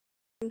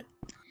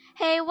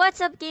Hey, what's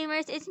up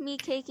gamers? It's me,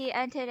 Cakey,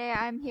 and today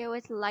I'm here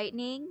with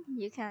Lightning.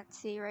 You can't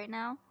see right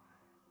now.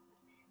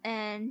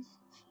 And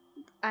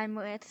I'm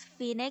with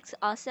Phoenix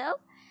also.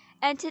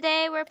 And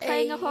today we're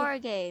playing a horror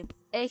game,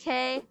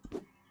 aka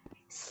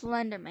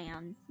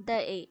SlenderMan,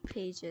 the 8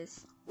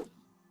 pages.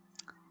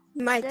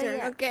 My turn.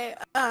 Yeah. Okay.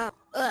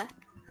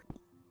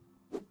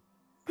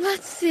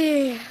 Let's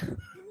see.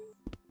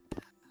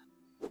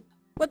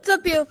 What's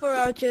up, beautiful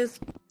roaches?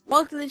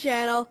 Welcome to the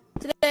channel.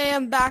 Today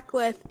I'm back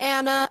with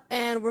Anna,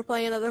 and we're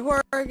playing another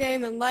horror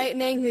game, and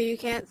Lightning, who you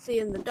can't see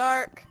in the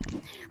dark.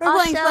 We're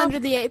playing Slender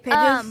the 8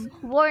 pages.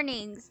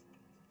 Warnings.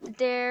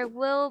 There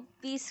will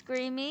be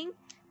screaming,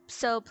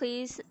 so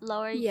please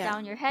lower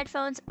down your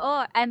headphones,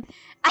 or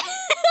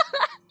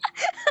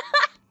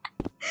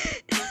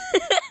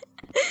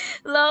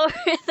lower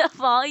the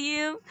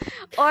volume,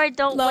 or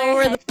don't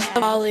lower the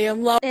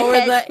volume, lower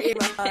the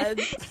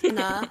earbuds.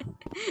 Nah.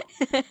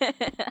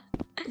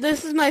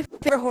 This is my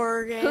favorite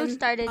horror game. Who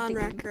started on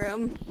the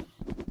Recroom?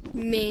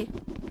 Me.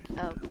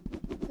 Oh.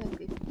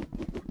 Okay.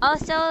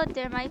 Also,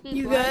 there might be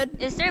You blood.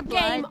 good? Is there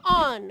blood? Game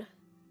on.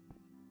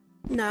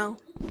 No.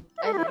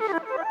 Okay.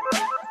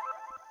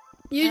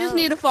 You just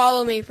need to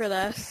follow me for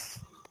this.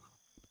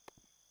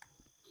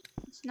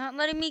 It's not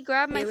letting me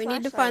grab my flashlight. flashlight. We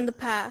need to find the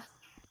path.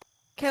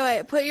 Okay,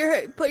 wait.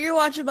 Put your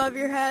watch above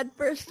your head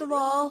first of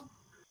all.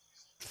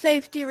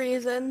 Safety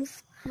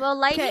reasons. Well,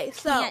 Lightning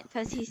can't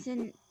because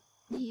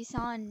he's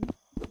on.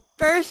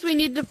 First, we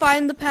need to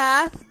find the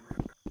path.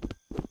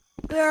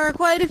 There are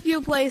quite a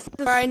few places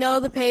where I know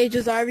the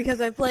pages are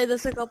because I've played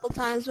this a couple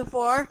times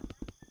before.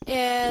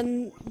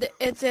 And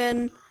it's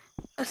in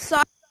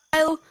asylum,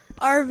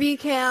 RV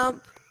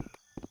camp,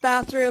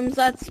 bathrooms.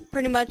 That's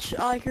pretty much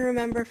all I can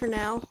remember for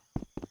now.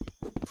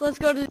 So let's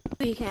go to the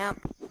RV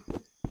camp.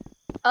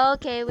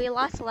 Okay, we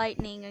lost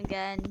Lightning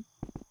again.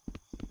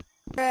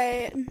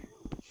 Right.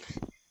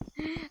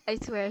 I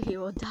swear he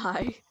will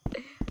die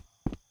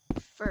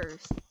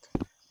first.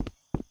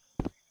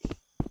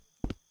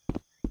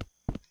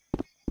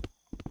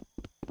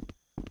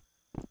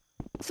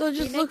 So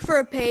just look for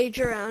a page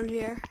around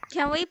here.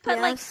 Can we put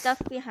like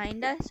stuff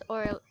behind us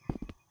or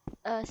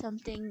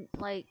something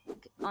like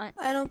on?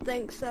 I don't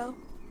think so.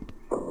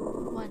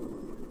 Oh,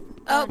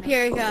 no.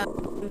 Here you go.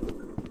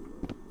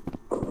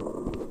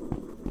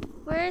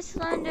 Where's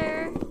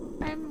Slender?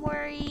 I'm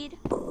worried.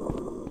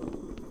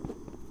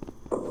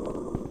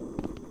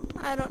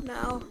 I don't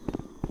know.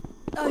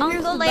 Oh, Uncle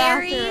here's the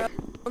Larry. bathroom.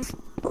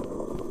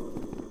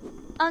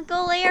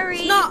 Uncle Larry.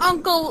 It's not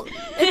Uncle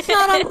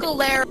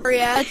Larry.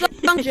 It's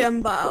Uncle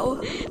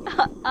Jimbo.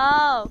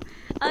 Oh,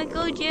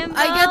 Uncle Jimbo.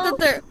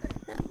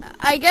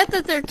 I get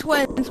that they're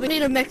twins. We need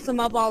to mix them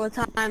up all the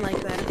time like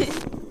this.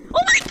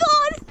 Oh my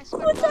God!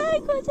 What's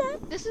that? What's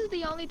that? This is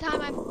the only time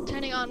I'm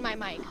turning on my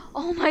mic.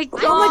 Oh my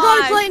God! Oh my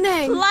God! It's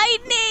Lightning!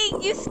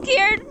 Lightning! You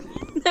scared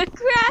the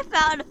crap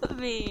out of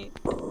me.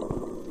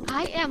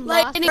 I am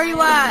Lightning, lost. where you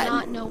I at? do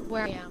not know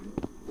where I am.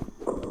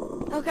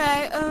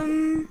 Okay.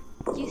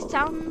 You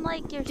sound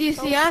like you're do you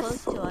so see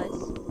us? close to us.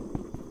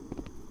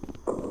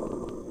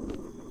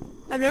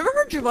 I've never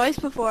heard your voice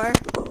before.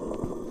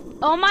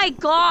 Oh my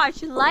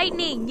gosh,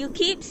 Lightning! You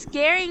keep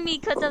scaring me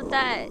because of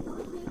that.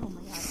 Oh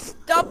my God!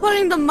 Stop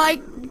putting the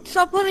mic.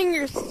 Stop putting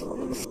your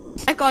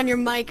mic on your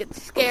mic. It's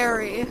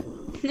scary.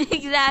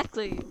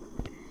 Exactly.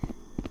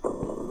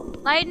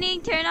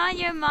 Lightning, turn on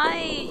your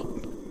mic.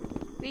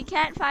 We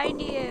can't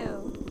find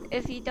you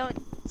if you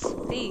don't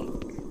speak.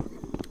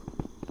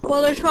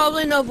 Well, there's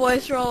probably no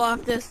voice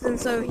roll-off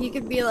distance, so he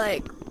could be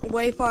like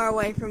way far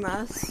away from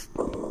us.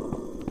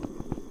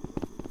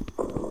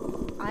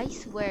 I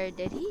swear,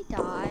 did he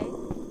die?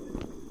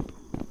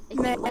 I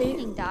Maybe. think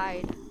Lightning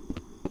died.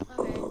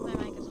 Okay, my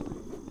mic is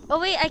on. Oh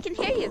wait, I can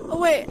hear you. Oh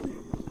wait.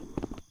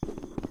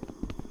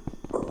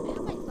 I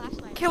have my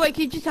flashlight. Okay, wait.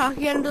 Could you talk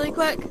again really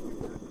quick?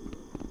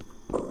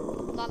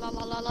 La la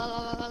la la la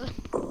la la.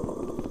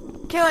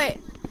 Okay, wait.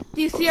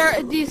 Do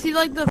you see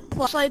like the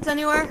flashlights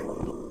anywhere?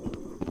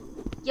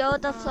 Yo,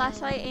 the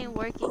flashlight ain't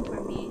working for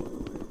me.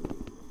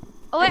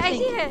 Oh wait, I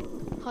see it.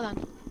 Hold on.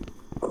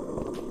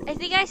 I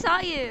think I saw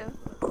you.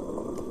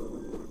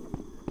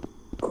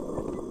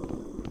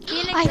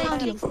 Phoenix, I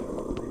found him.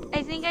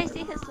 I think I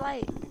see his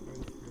light.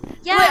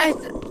 Yeah.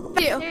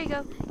 Wait, there you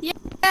go.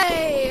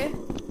 Yay!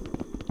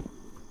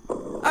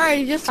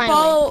 Alright, just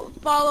follow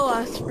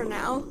us for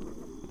now.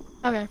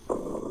 Okay.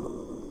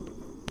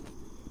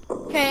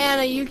 Okay,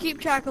 Anna, you keep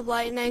track of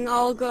Lightning.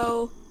 I'll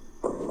go.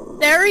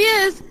 There he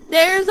is!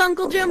 There's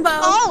Uncle Jimbo!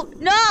 Oh,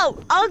 no!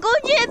 Uncle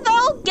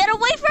Jimbo, get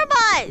away from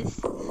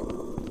us!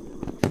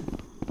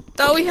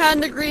 Thought we had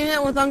an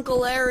agreement with Uncle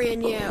Larry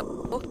and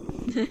you.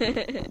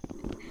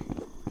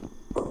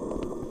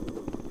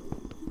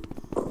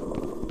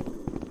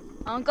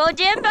 Uncle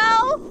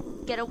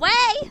Jimbo, get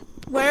away!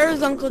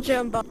 Where's Uncle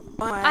Jimbo?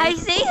 I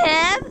see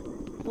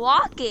him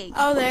walking.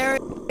 Oh, there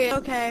he is.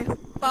 Okay,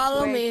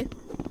 follow me.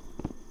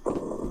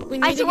 We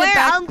need I to get swear,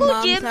 back Uncle to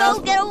Mom's Jimbo, house.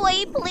 get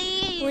away,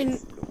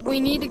 please! We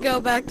need to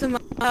go back to my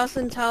house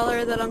and tell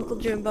her that Uncle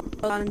Jimbo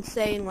gone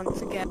insane once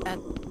again.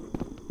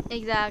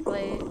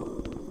 Exactly.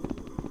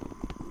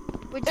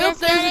 We're Oop, just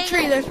there's a getting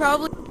tree. There's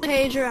probably a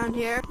page around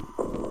here.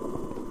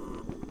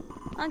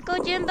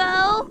 Uncle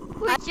Jimbo,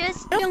 we're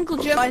just... Uncle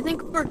Jim, I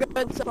think we're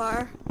good so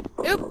far.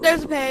 Oop,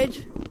 there's a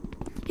page.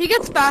 He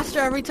gets faster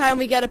every time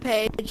we get a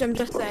page, I'm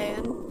just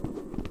saying.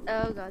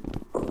 Oh god.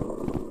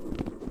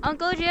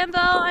 Uncle Jimbo,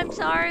 I'm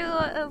sorry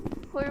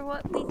for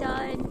what we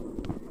done.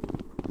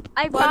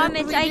 I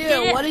promise I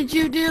didn't... What did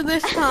you do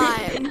this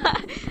time?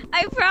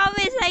 I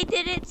promise I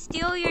didn't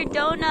steal your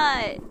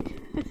donut.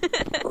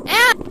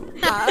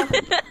 Anna!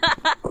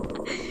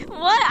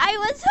 What? I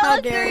was How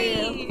hungry. dare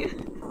you.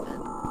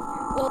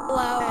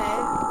 Well, okay.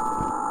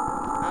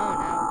 Oh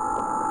no.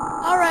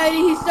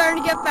 Alrighty, he's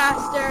starting to get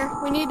faster.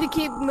 We need to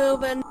keep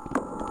moving.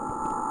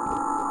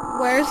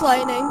 Where's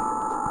Lightning?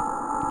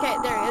 Okay,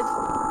 there he is.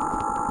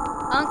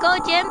 Uncle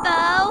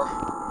Jimbo,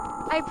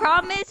 I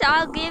promise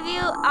I'll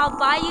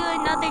buy you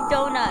another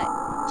donut.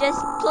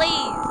 Just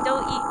please,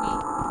 don't eat me.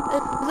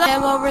 Is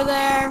him over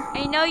there?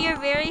 I know you're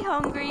very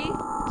hungry.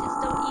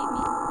 Just don't eat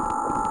me.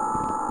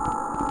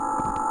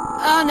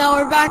 Oh no,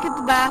 we're back at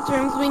the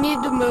bathrooms. We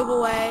need to move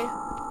away.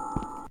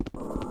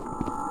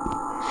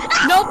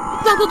 Nope,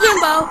 it's Uncle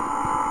Jimbo.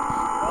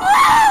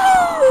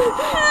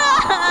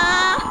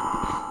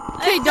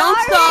 Okay, don't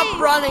stop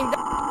running.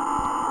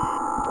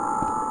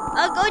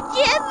 Uncle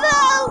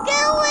Jimbo,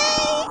 get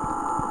away!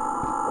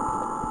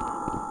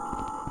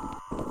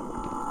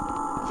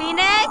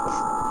 Phoenix?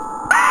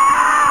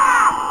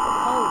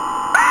 Oh.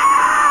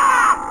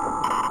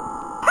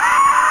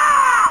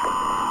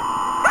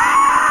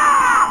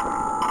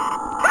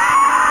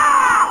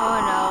 Oh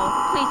no,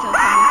 please don't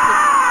tell me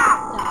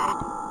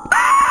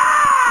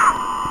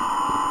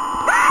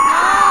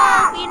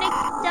Phoenix died. No, Phoenix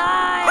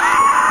died.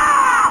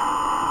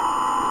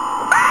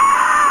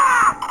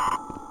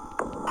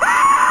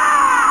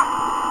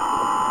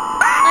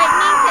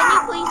 Lightning, can you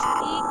please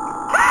speak?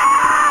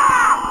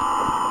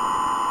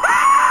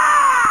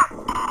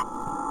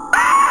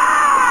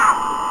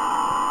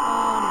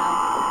 Oh no.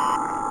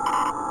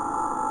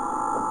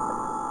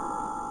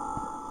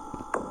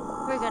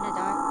 We're gonna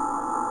die.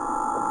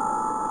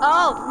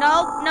 Oh,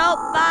 no, no,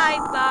 bye,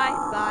 bye,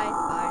 bye,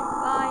 bye,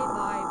 bye,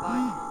 bye,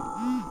 bye.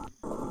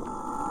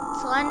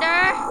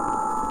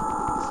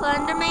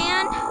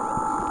 Slenderman?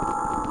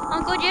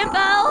 Uncle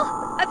Jimbo?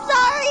 I'm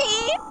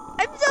sorry!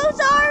 I'm so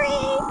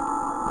sorry!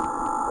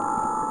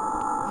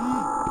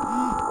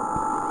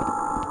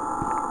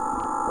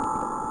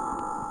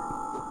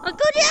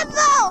 Uncle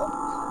Jimbo!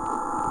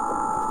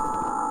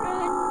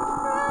 Run,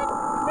 run,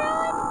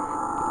 run!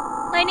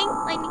 Lightning,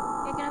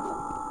 you're gonna bump.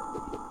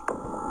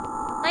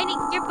 Lightning,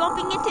 you're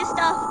bumping into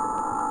stuff.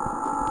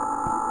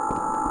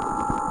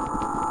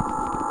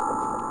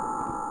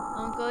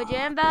 Uncle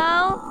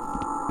Jimbo?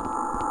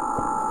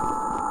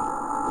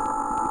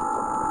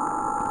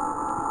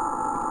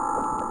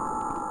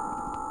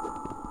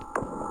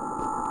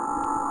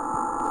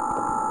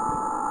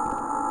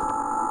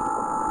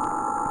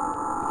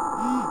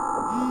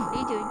 What are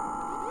you doing?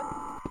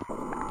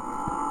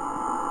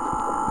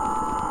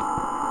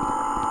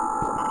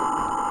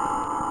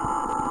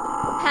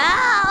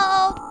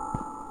 Help!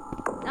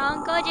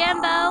 Uncle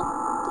Jimbo,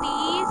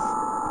 please.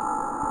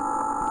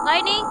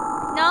 Lightning?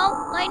 No,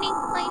 lightning.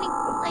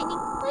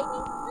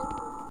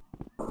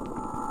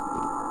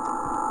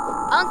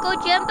 Uncle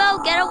Jimbo,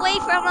 get away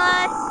from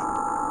us!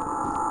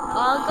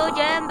 Uncle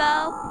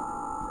Jimbo.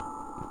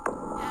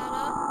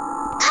 Anna?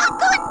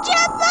 Uncle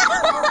Jimbo!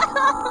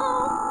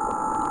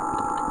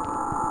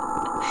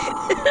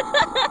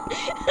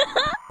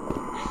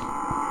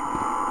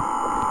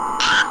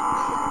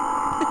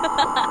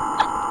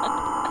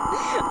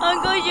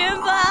 Uncle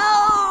Jimbo!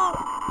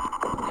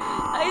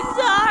 I'm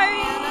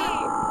sorry!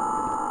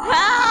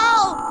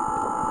 Help!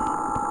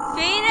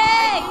 Phoenix! I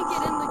can't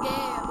get in the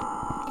game.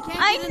 You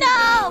can't I get in know!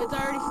 the game. It's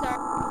already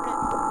started.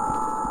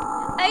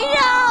 I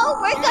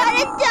know! We're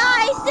gonna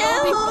die You'll be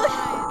soon!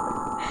 fine.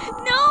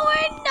 No,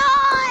 we're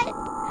not!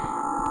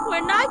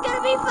 We're not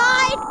gonna be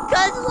fine!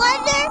 Cause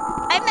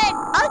I meant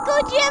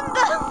Uncle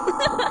Jimbo!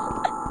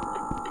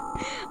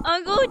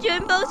 Uncle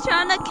Jimbo's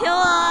trying to kill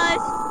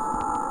us!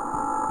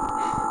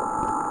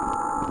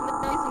 No,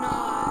 he's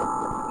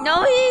not.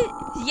 No,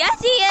 yes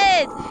he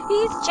is!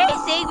 He's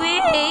chasing me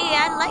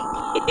and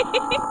lightning!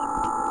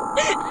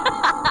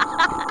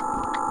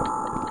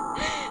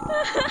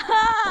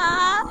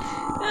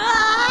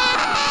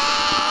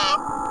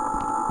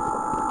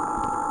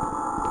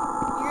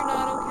 You're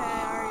not okay,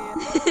 are you?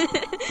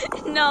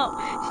 No,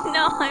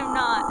 I'm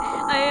not.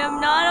 I am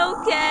not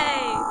okay.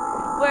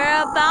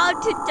 We're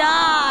about to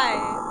die.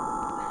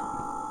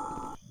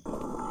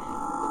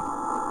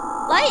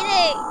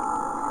 Lightning!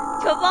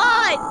 Come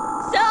on!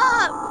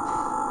 Stop!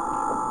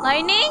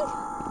 Lightning?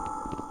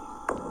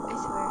 I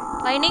swear.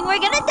 Lightning, we're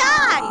gonna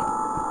die!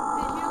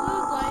 Did you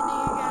lose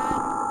Lightning again?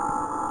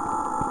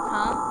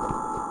 Huh?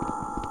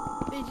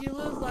 Did you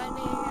lose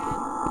Lightning again?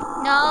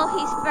 No,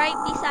 he's right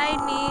beside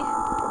me.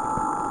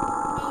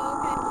 Oh,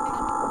 okay.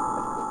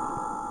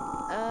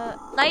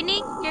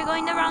 Lightning, you're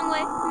going the wrong way.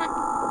 Come on.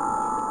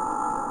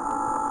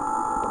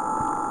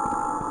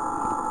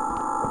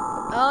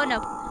 Oh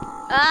no.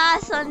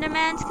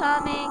 Slenderman's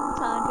coming.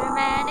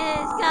 Slenderman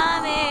is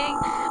coming.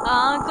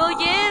 Uncle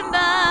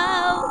Jimbo.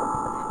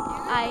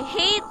 I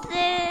hate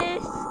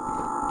this.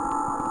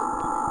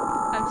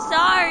 I'm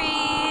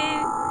sorry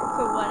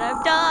for what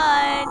I've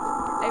done.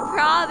 I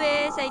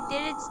promise I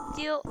didn't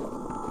steal.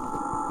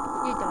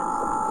 You're done.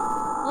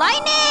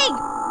 Lightning!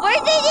 Where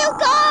did you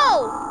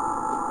go?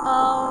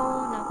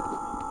 Oh no.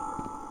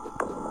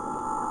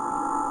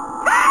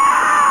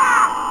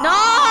 No!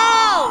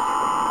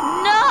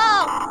 No!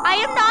 I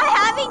am not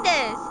having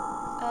this!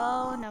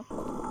 Oh no.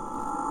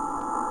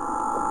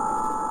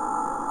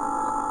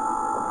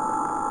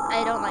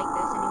 I don't like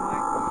this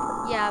anymore.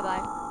 Yeah,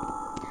 bye.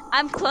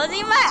 I'm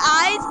closing my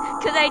eyes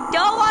because I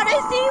don't want to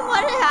see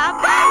what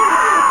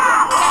happened.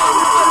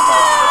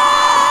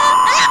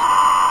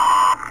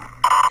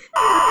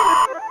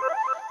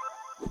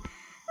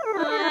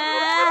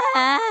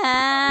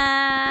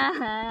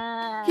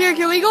 Here,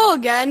 can we go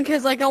again?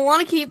 Because, like, I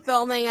want to keep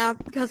filming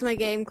because my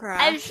game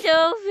crashed. I'm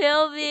still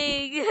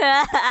filming.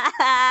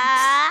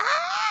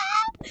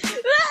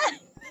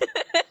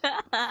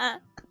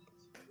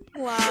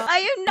 Wow.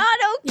 I am not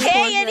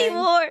okay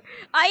anymore.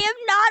 I am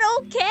not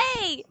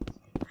okay.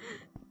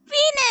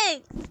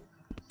 Phoenix!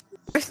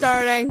 We're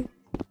starting.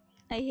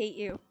 I hate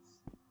you.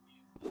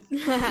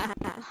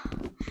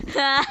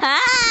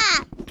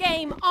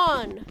 Game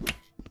on.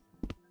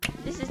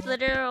 This is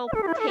literal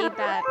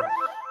payback.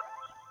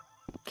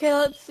 Okay,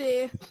 let's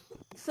see.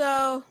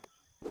 So,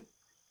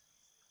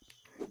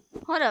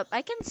 Hold up,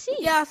 I can see.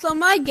 yeah, so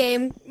my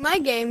game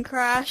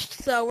crashed,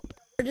 so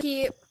we're just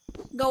keep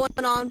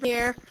going on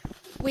here.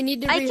 We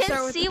need to I restart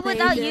can with see the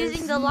without pages.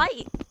 using the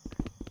light.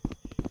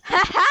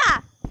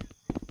 Haha!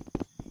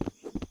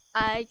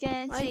 I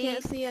can see. I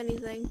can't see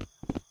anything.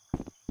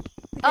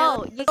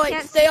 Oh, you Wait,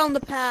 can't stay on the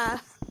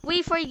path.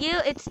 Wait, for you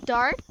it's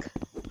dark?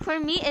 For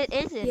me it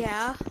isn't.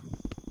 Yeah.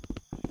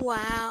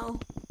 Wow.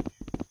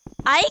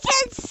 I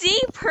can see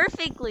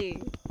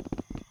perfectly.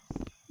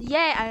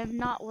 Yay, I'm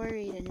not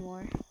worried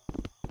anymore.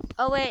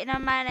 Oh wait, never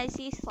mind, I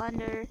see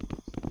Slender.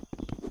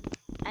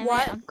 I What?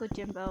 meant Uncle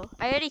Jimbo.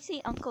 I already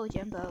see Uncle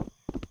Jimbo.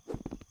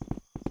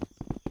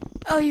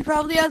 Oh, he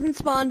probably hasn't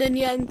spawned in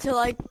yet until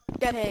I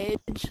get page.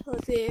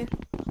 Let's see.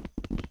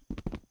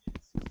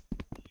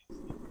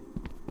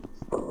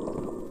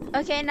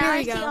 Okay, now Here I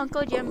we see go.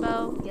 Uncle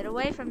Jimbo. Get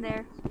away from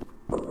there.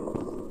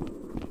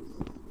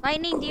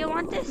 Lightning, do you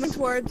want this? Coming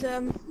towards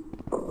him.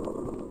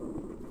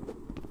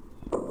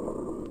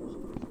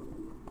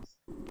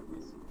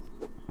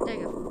 There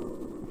you go.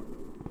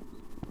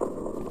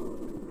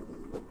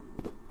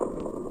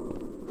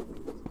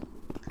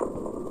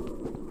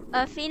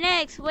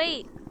 Phoenix,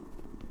 wait.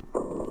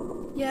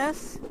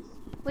 Yes.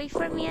 Wait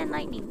for me and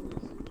Lightning.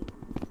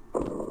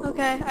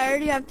 Okay, I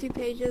already have 2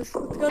 pages.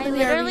 Let's go to I the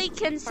literally RV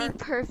can see part.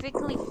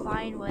 perfectly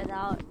fine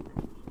without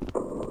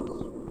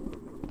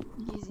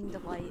using the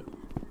light.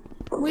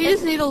 We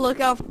just need to look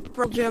out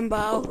for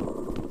Jimbo.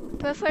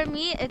 But for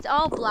me, it's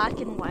all black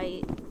and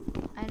white.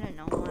 I don't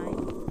know why.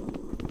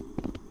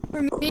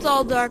 For me, it's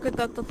all dark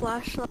without the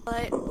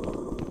flashlight.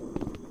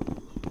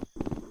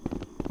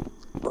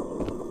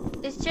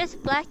 It's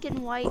just black and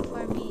white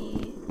for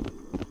me.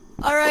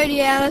 Alrighty,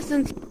 Anna,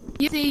 since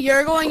you see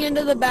you're going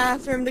into the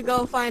bathroom to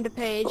go find a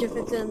page if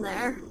it's in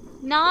there.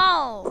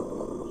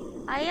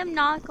 No! I am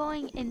not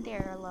going in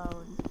there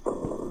alone.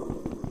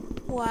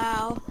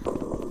 Wow.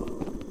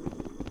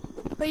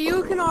 But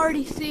you can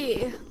already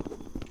see.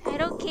 I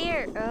don't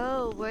care.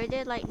 Oh, where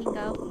did Lightning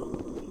go?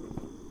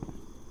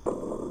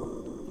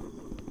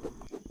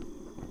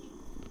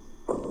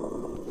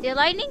 Did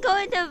Lightning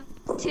go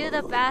to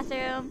the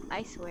bathroom?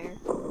 I swear.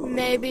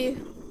 Maybe.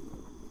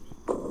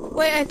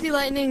 Wait, I see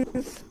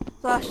Lightning's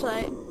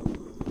flashlight.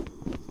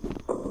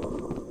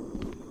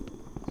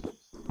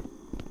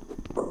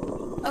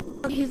 Oh,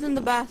 he's in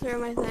the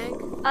bathroom, I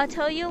think. I'll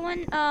tell you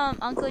when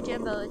Uncle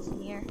Jimbo is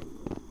near.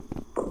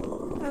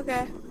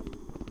 Okay.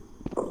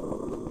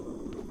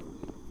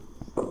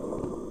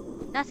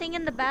 Nothing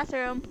in the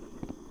bathroom.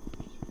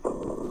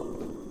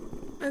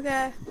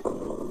 Okay.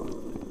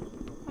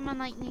 Come on,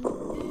 Lightning.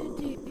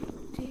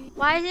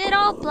 Why is it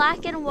all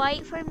black and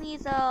white for me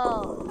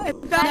though? I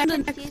That found the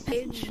next confuses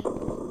page. me.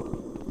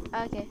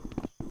 Okay.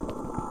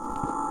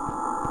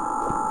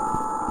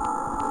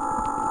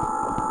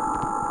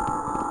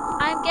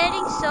 I'm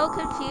getting so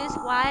confused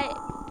why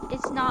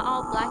it's not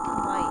all black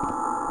and white.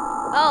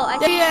 Oh, I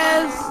There see he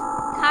Slender. is.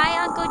 Hi,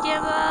 Uncle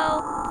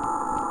Jimbo.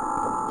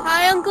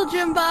 Hi, Uncle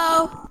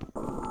Jimbo.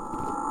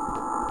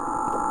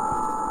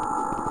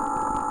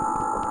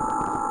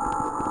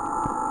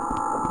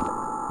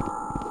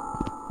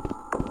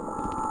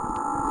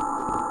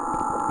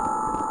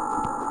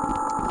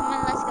 Come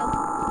on, let's go.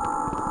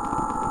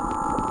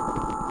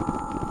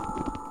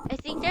 I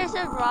think there's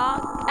a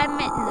rock. I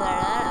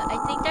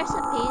think there's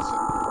a page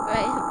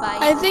right by.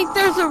 I think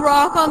there's a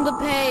rock on the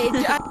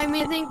page. I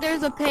mean, I think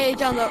there's a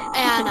page on the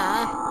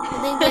Anna. I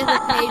think there's a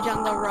page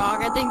on the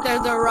rock. I think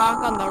there's a rock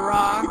on the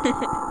rock.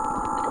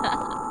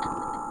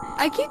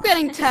 I keep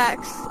getting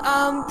texts.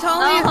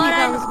 Tell me if he hold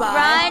on. comes by.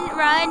 Run,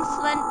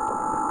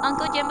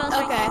 Uncle Jimbo's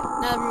right Okay,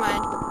 never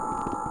mind.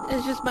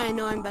 It's just my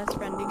annoying best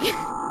friend again.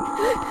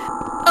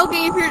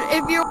 Okay,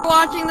 if you're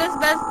watching this,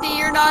 bestie,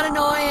 you're not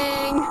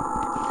annoying.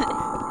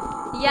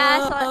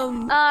 Yeah, so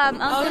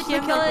Uncle just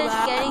Jimbo look is at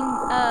that. getting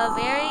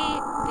very,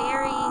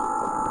 very,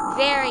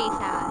 very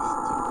fast.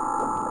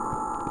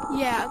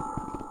 Yeah.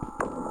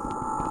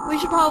 We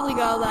should probably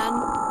go then.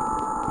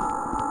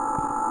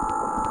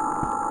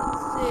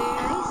 Let's see.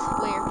 I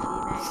swear,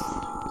 Phoenix.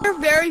 We're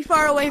very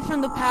far away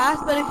from the path,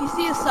 but if you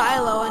see a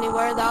silo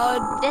anywhere,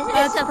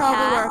 that's a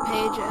probably path. where our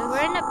page is.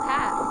 We're in a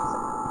path.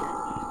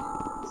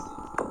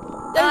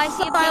 There's I a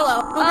see a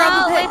silo. page. Go grab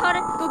the wait, page. hold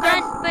on. Go Hold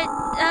grab. on,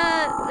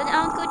 but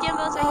Uncle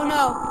Jimbo's right Oh there.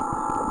 no.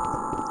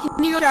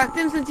 Can you distract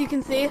him since you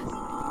can see?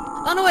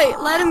 Oh no, wait.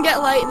 Let him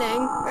get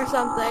lightning or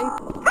something.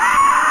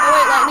 Oh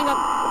wait, lightning up.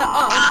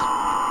 Oh.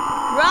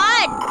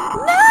 Run!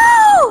 No!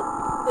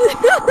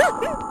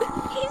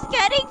 He's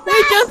getting fast.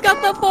 We just got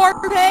the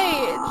 4th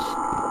page.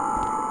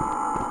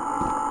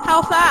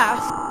 How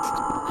fast?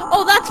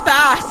 Oh, that's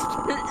fast.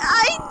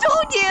 I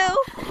told you.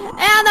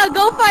 Anna,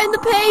 go find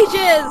the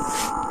pages.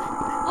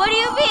 What do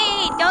you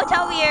mean? Don't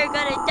tell me you're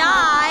gonna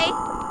die.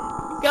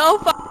 Go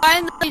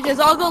find the pages.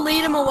 I'll go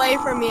lead him away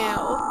from you.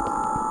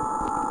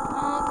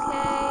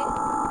 Okay.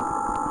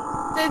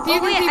 Since you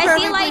Oh wait, can see I see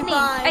perfectly lightning.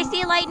 fine. I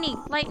see lightning.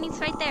 Lightning's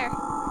right there.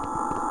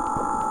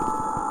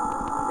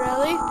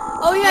 Really?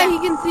 Oh yeah, Yeah. he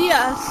can see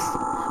us.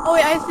 Oh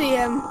wait, I see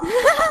him.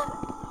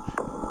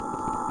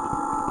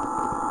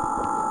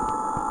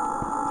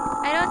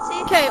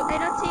 I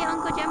don't see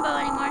Uncle Jimbo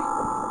anymore.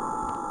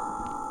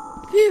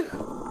 Phew.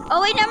 Oh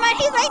wait, never mind.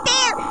 He's right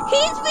there.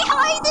 He's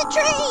behind the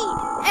tree.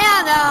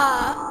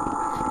 Anna!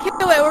 Okay,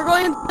 wait, we're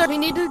going. We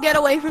need to get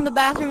away from the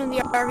bathroom in the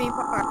RV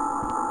park.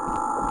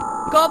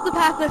 Go up the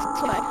path this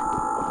way.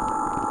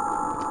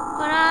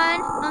 Hold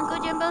on. Uncle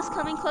Jimbo's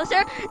coming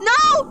closer.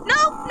 No!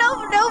 No! No!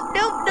 No!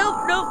 No! No!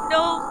 No!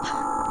 No!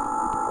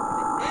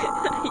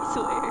 I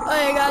swear. Oh,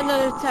 I got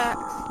another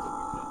text.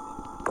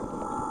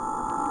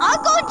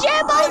 Uncle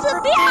Jimbo's Wait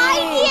for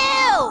behind me.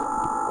 you!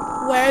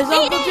 Where's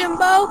Uncle Phoenix!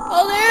 Jimbo?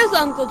 Oh, there's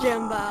Uncle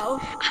Jimbo.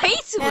 I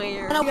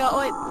swear. And go,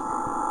 wait.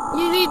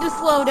 You need to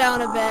slow down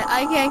a bit.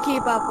 I can't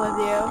keep up with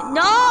you.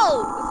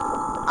 No!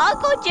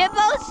 Uncle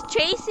Jimbo's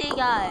chasing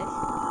us.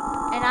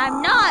 And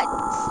I'm not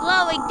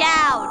slowing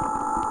down.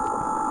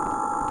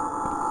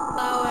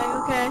 That way,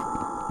 okay.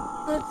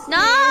 Let's see.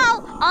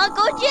 No!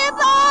 Uncle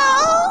Jimbo!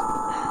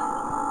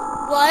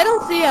 Well, I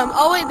don't see him.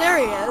 Oh, wait, there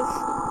he is.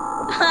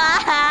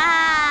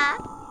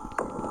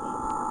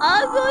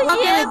 Uncle I'm not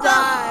gonna Jimbo!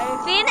 die.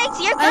 Phoenix,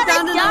 you're I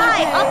found gonna another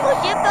die! page. Uncle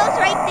Jimbo's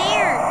right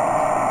there!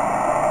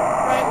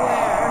 Right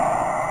where?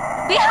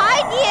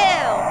 Behind you!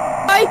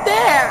 Right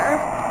there!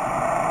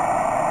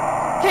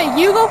 Okay,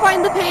 you go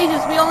find the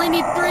pages. We only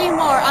need 3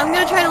 more. I'm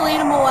gonna try to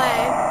lead him away.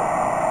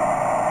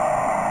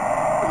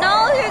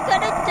 No, you're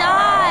gonna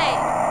die!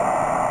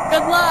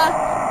 Good luck.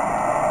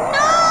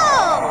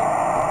 No!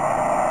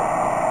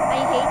 I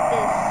hate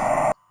this.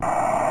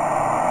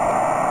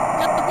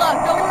 Good luck.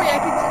 Don't worry, I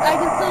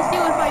can still see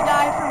you if I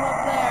die from up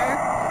there.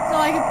 So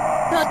I can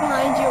tell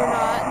behind you or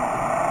not.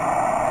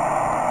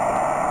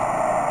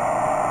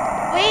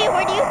 Wait,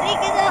 where do you think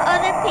the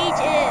other page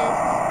is?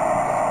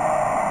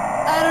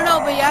 I don't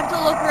know, but you have to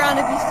look around.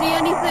 If you see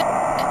anything,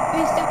 if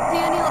you see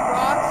any like,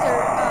 rocks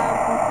or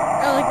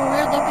like a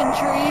weird looking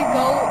tree,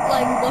 go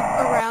like look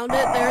around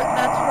it. There,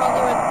 that's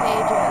probably where the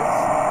page is.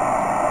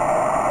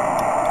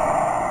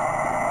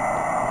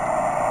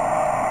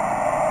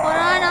 Hold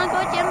on,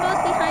 Uncle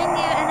Jimbo's behind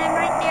you, and I'm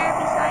right there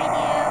beside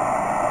you.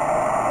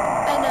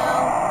 I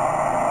know.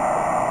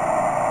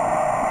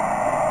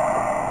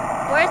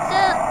 Where's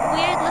the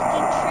weird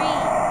looking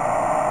tree?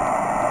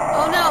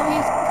 Oh no,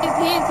 he's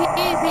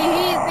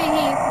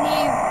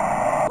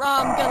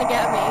gonna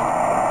get me.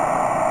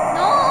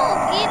 No,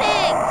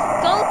 Phoenix,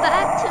 go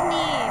back to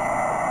me.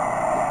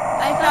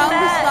 I found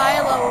the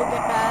silo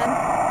again.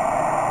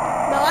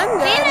 No, I'm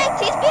good. Phoenix,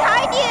 he's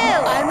behind you.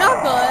 I'm not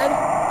good.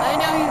 I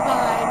know he's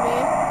behind me.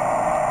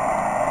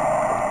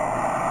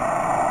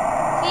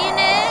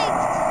 Phoenix,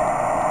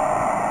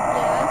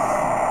 Yes.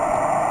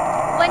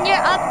 when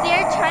you're up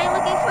there, try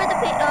looking for the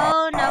page.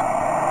 Oh no.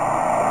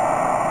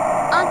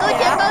 Uncle Yeah?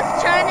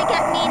 Jimbo's trying to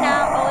get me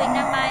now. Oh wait,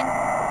 never mind.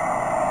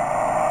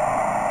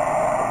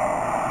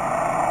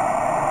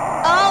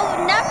 Oh,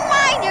 never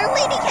mind. You're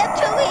leading him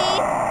to me.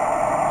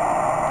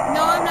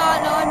 No, I'm not.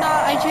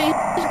 I changed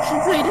it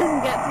so he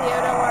doesn't get to you.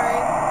 Don't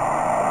worry.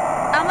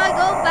 I'm gonna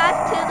go back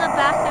to the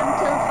bathroom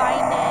to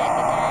find it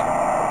again.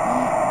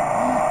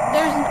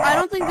 I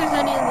don't think there's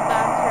any in the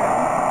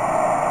bathroom.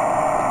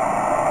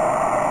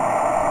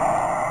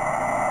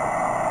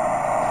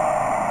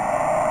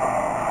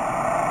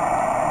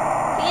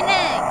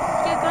 Phoenix,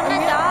 you're gonna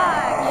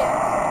die.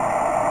 Yes.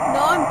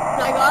 No,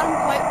 I got him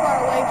quite far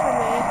away from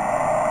me.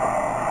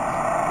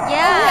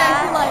 Yeah. Oh, yeah, I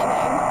see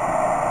lightning.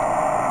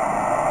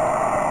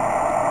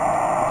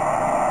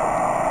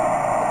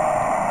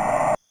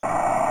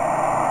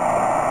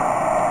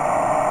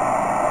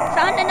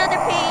 Found another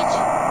page.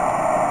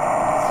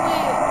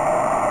 Sweet.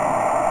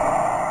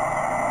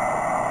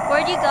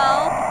 Where'd you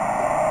go?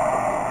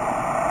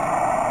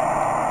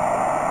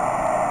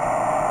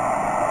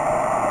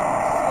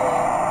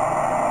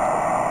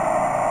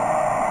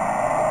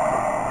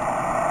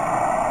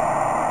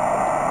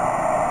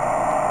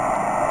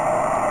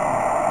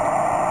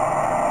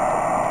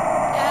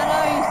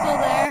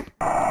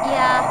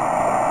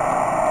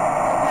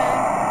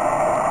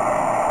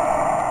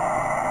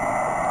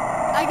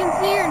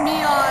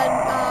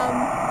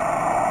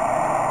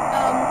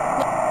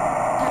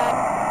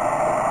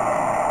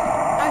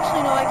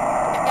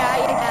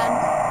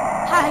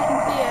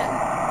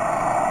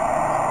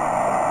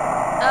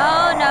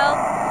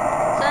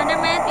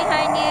 Slenderman's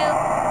behind you.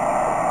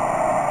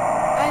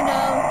 I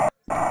know.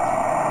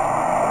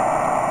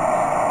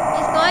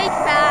 He's going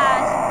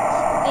fast.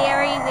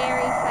 Very,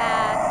 very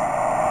fast.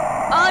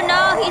 Oh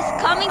no, he's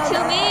coming to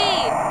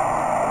me.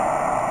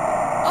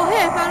 Oh,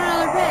 hey, I found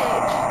another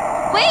page.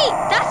 Wait,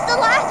 that's the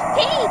last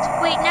page.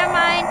 Wait, never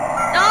mind.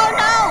 Oh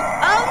no,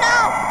 oh no.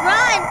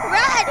 Run,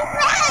 run,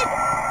 run.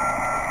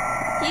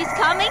 He's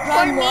coming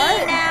for Run me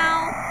what?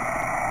 now.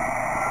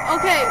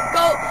 Okay,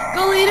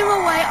 go lead him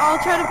away. I'll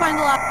try to find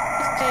the last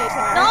page.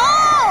 No,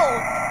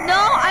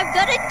 no, I'm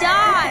gonna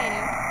die.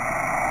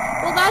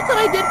 Well, that's what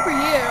I did for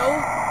you.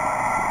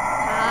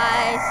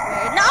 I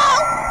swear. No,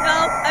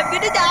 no, I'm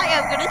gonna die.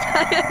 I'm gonna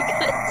die. I'm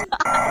gonna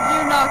die.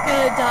 You're not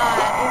gonna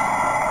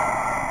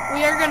die.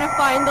 We are gonna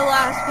find the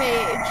last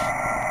page.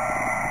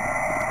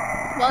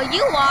 Well,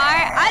 you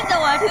are. I'm the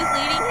one who's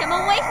leading him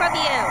away from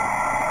you.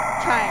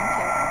 Trying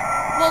to.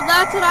 Well,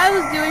 that's what I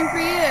was doing for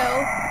you.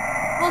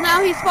 Well,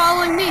 now he's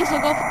following me, so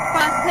go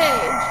last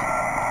page.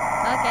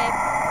 Okay.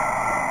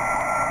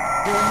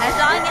 As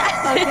long as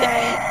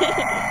Okay.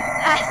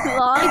 as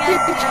long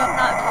as he's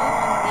not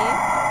following me,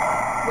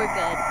 we're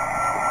good.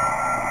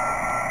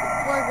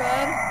 We're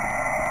good.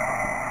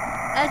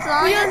 As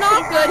long We as are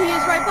not he's good. not He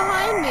is right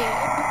behind me.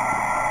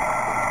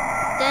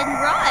 Then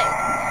run.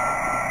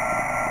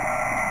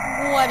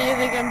 What do you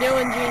think I'm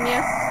doing,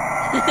 genius?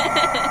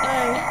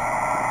 Hey.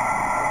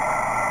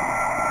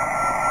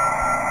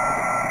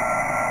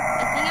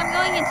 I think I'm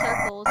going in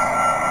circles.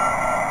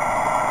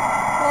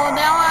 Well,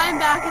 now I'm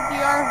back at the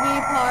RV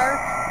park.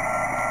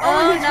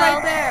 Oh, he's no.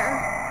 right there.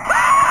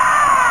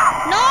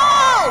 No!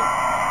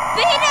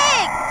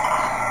 Phoenix!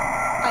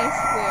 I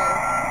swear.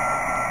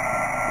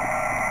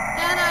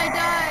 And I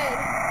died.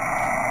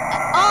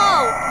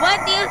 Oh, what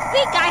do you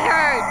think I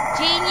heard?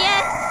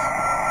 Genius?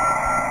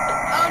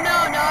 Oh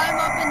no, now I'm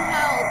up in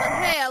hell. But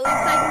hey, at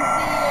least I can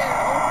see you.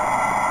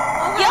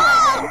 Oh, Yo!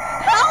 my God.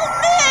 Help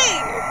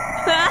me!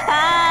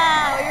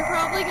 Oh, you're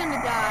probably gonna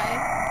die.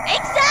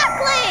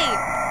 Exactly!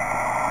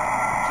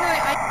 Okay,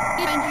 I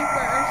need to find you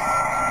first.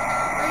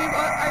 Are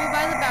you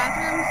by the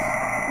bathrooms?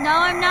 No,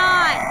 I'm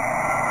not.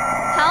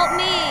 Help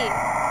me.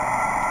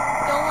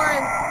 Don't worry,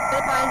 I'm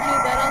gonna find you,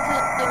 then I'll tell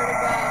you where to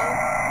go.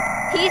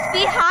 He's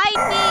behind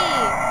me.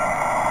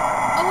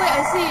 Oh wait,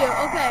 I see you.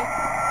 Okay.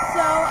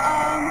 So,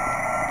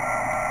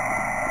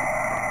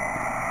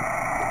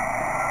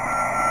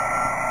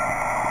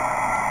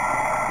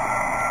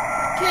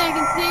 okay, I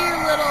can see your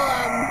little,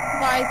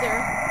 visor.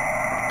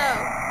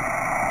 Oh.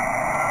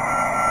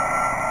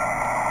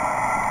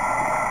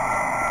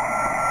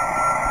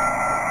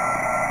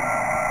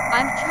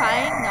 I'm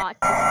trying not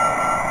to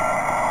scream,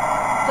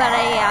 but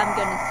I am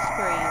gonna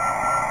scream.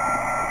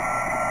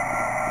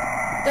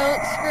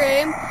 Don't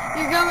scream.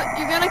 You're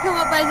gonna come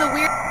up by the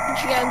weird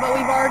again, but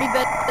we've already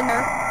been in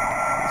there.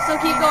 So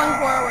keep going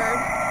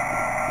forward.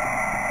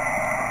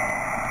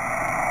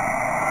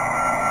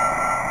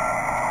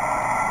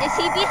 Is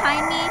he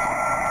behind me?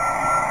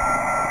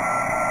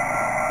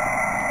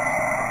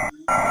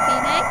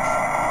 Phoenix?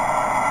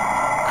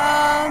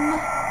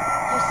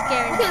 You're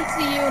scaring I me. can't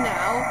see you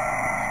now.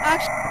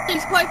 Actually,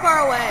 he's quite far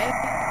away.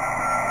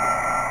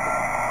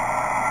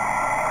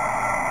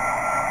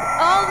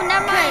 Oh,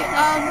 never mind. Okay,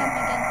 I see him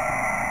again.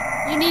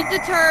 You need to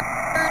turn,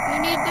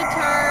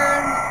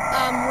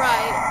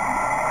 right.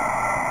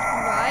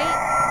 Right?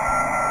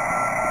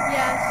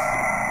 Yes.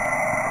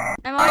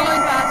 I'm Are already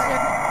going faster.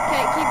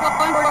 Okay, keep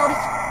going forward.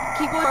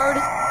 Keep going forward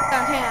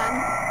as you can.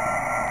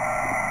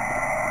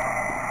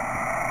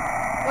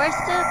 Where's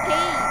the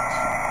page?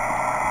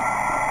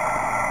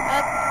 I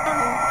don't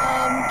know.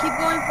 Keep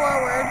going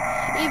forward.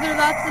 Either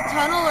that's the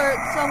tunnel or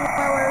it's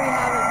somewhere where we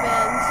haven't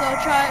been. So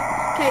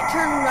okay,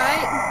 turn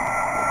right.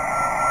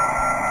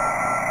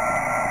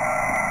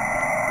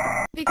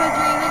 Because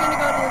you're either going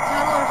to go to the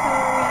tunnel or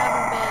somewhere we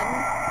haven't been.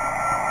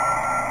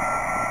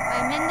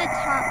 I'm in the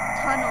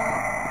tunnel.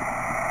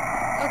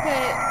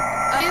 Okay,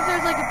 see if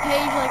there's like a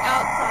page like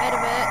outside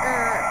of it,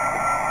 or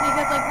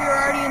because like we were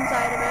already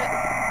inside of it.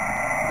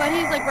 But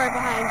he's like right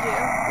behind you.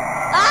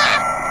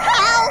 Ah!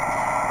 Help!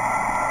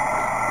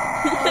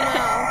 Oh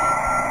no.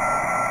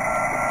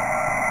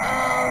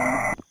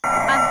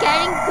 I'm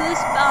getting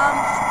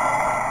goosebumps.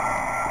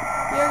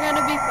 You're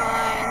gonna be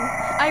fine.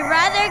 I'd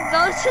rather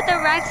go to the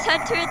rec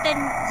center than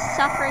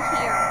suffer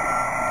here.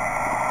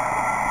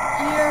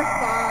 You're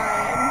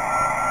fine.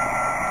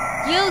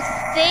 You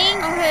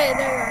think? Oh hey,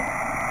 there you are.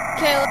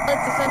 Okay,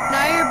 let's see. So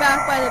now you're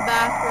back by the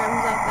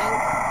bathrooms, I think.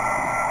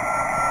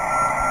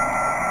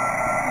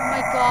 Oh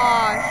my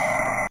gosh.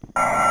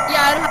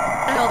 Yeah, I don't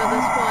have to help at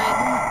this point.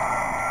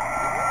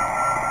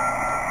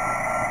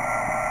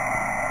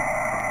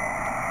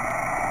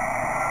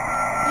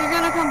 You're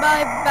gonna come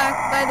back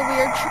by the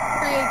weird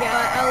tree again,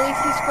 but at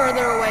least he's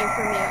further away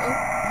from you.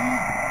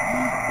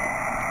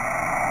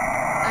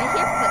 I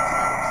hear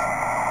footsteps.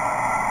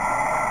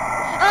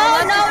 Oh,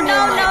 Oh, that's no, just me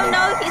no, and no, Lightning.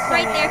 no. He's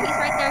right there. Funny. He's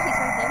right there. He's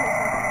right there. He's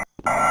right there.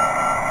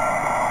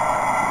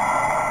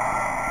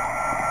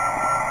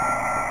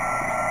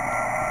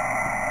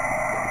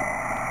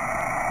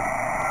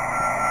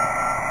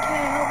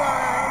 Okay, hold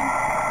on.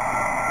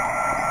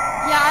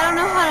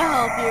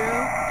 few.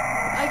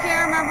 I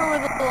can't remember where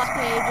the last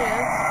page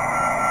is.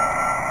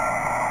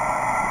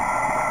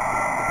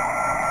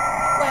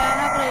 Wait, I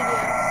have an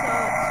idea. So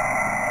it's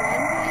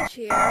one page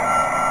here,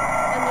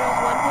 and there's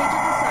one page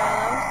at the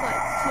silo, so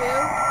that's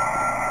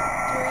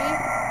 2, 3,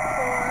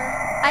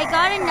 4. I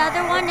got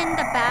another one in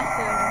the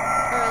bathroom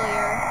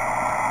earlier.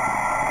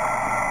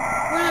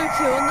 Were there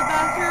 2 in the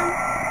bathroom?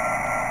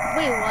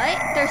 Wait, what?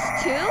 There's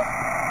 2? No,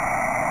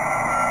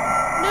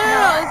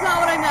 that's not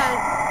what I meant.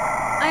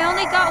 I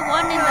only got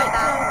one in the Alright, so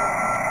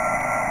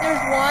bathroom.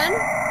 there's 1,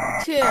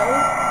 2, 3,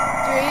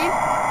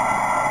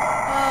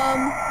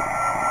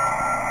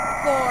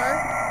 4,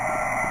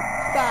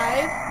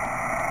 5,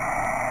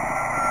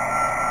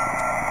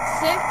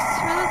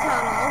 6 for the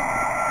tunnel.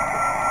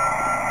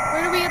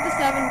 Where do we get the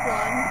 7th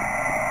one?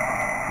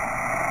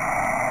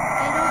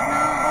 I don't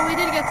know. Well, we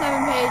did get 7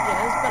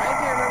 pages, but I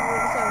can't remember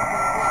where the 7th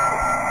one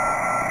was.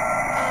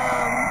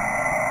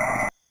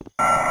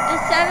 The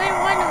 7th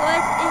one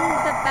was in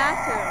the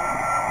bathroom.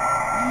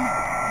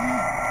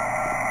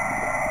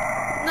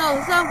 No,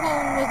 the 7th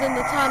one was in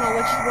the tunnel,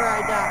 which is where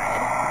I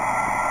died.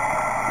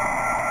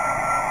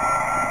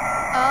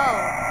 Oh.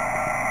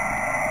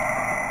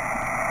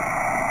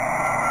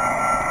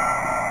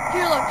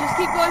 Here, look, just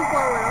keep going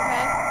forward,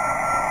 okay?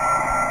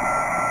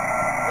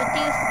 What do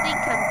you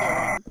think I'm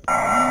doing?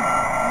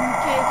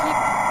 Okay, keep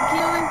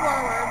moving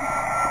forward.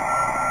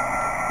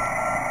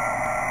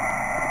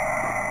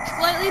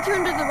 Slightly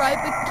turn to the right,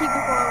 but keep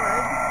it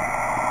forward.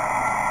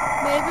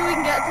 Maybe we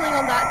can get something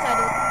on that side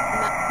of the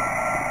map.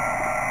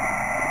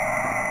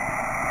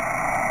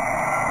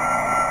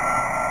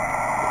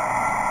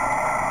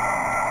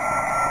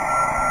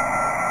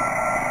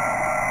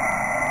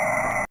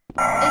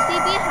 Is he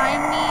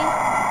behind me?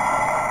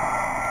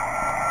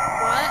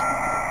 What?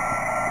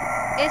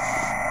 Is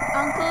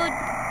Uncle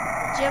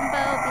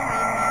Jimbo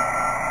behind me?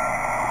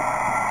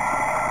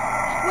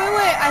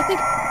 Wait, I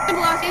think I'm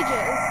the last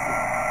pages.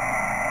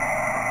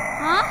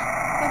 Huh?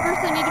 But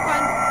first I need to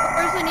find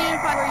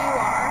where you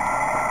are.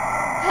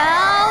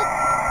 Help!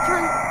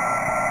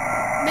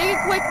 Make a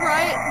quick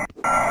right.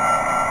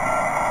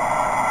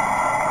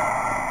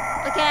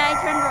 Okay, I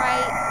turned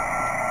right.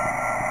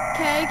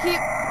 Okay, keep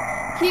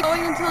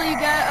going until you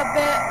get a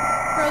bit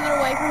further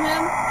away from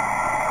him.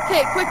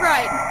 Okay, quick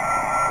right.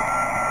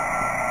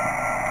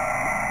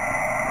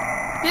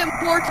 Get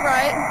more to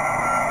right.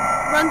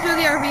 Run through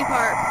the RV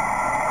park.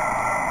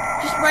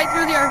 Just right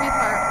through the RV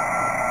park.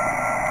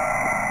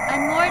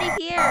 I'm already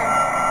here.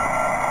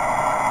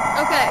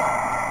 Okay,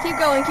 keep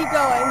going, keep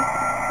going.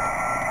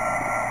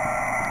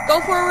 Go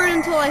forward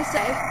until I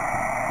say.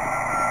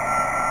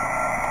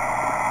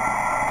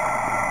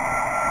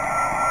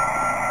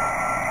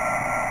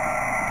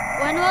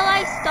 When will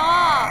I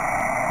stop?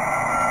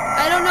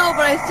 I don't know,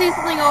 but I see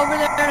something over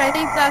there, and I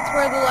think that's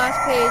where the last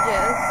page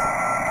is.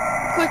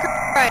 Quick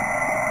right.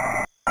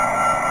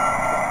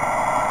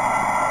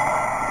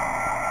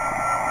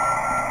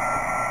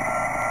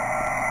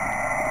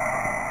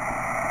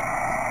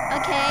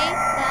 Okay,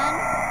 then.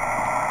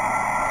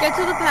 Get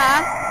to the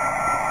path.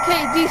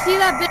 Okay, do you see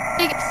that big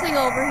X thing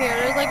over here?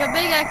 There's like a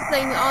big X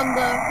thing on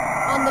the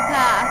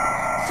path.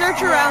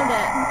 Search around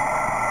it.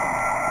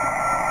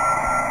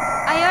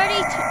 I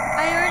already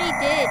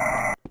did.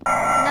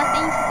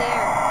 Nothing's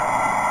there.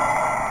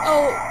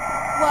 Oh,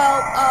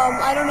 well,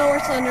 I don't know where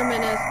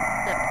SlenderMan is.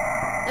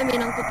 I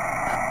mean, Uncle.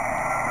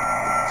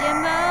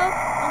 Jimbo?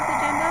 Uncle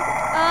Jimbo?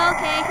 Oh,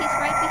 okay, he's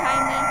right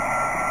behind me.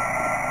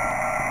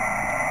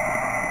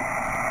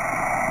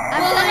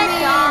 I'm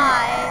gonna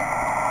die.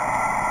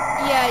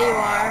 Yeah, you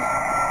are.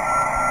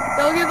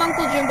 Go give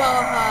Uncle Jimbo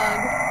a hug.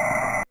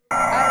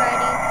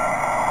 Alrighty.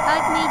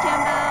 Hug me,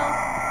 Jimbo.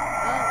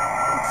 Oh.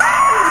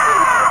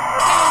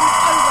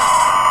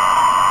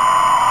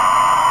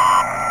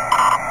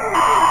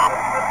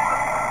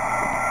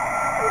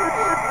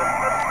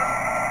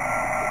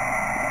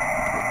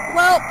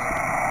 Well,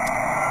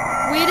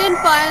 we didn't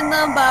find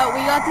them, but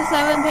we got to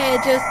 7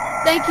 pages.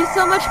 Thank you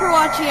so much for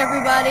watching,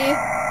 everybody.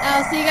 And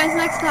I'll see you guys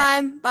next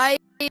time. Bye.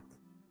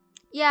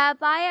 Yeah,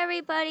 bye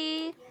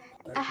everybody.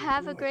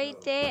 Have a great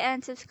day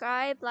and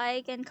subscribe,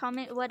 like, and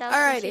comment what else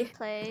we should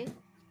play.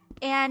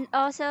 And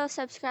also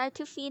subscribe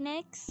to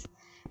Phxs.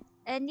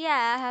 And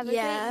yeah, have a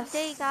great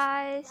day,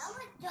 guys.